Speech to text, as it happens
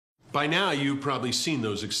By now, you've probably seen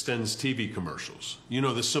those Extenze TV commercials. You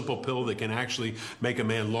know, the simple pill that can actually make a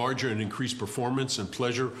man larger and increase performance and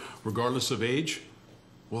pleasure regardless of age.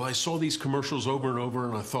 Well, I saw these commercials over and over,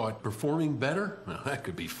 and I thought, performing better? Well, that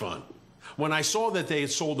could be fun. When I saw that they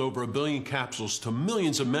had sold over 1 billion capsules to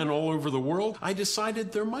millions of men all over the world, I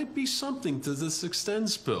decided there might be something to this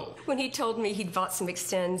Extenze pill. When he told me he'd bought some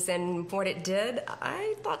Extenze and what it did,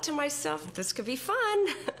 I thought to myself, this could be fun.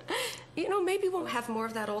 You know, maybe we'll have more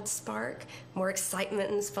of that old spark, more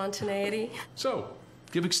excitement and spontaneity. So,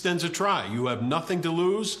 give Extenze a try. You have nothing to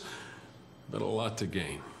lose, but a lot to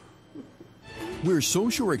gain. We're so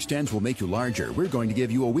sure Extenze will make you larger, we're going to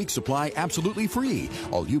give you a week's supply absolutely free.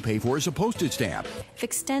 All you pay for is a postage stamp. If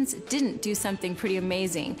Extenze didn't do something pretty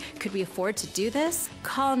amazing, could we afford to do this?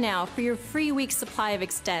 Call now for your free week's supply of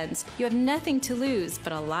Extenze. You have nothing to lose,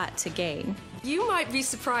 but a lot to gain. You might be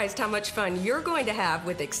surprised how much fun you're going to have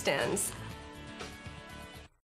with Extenze.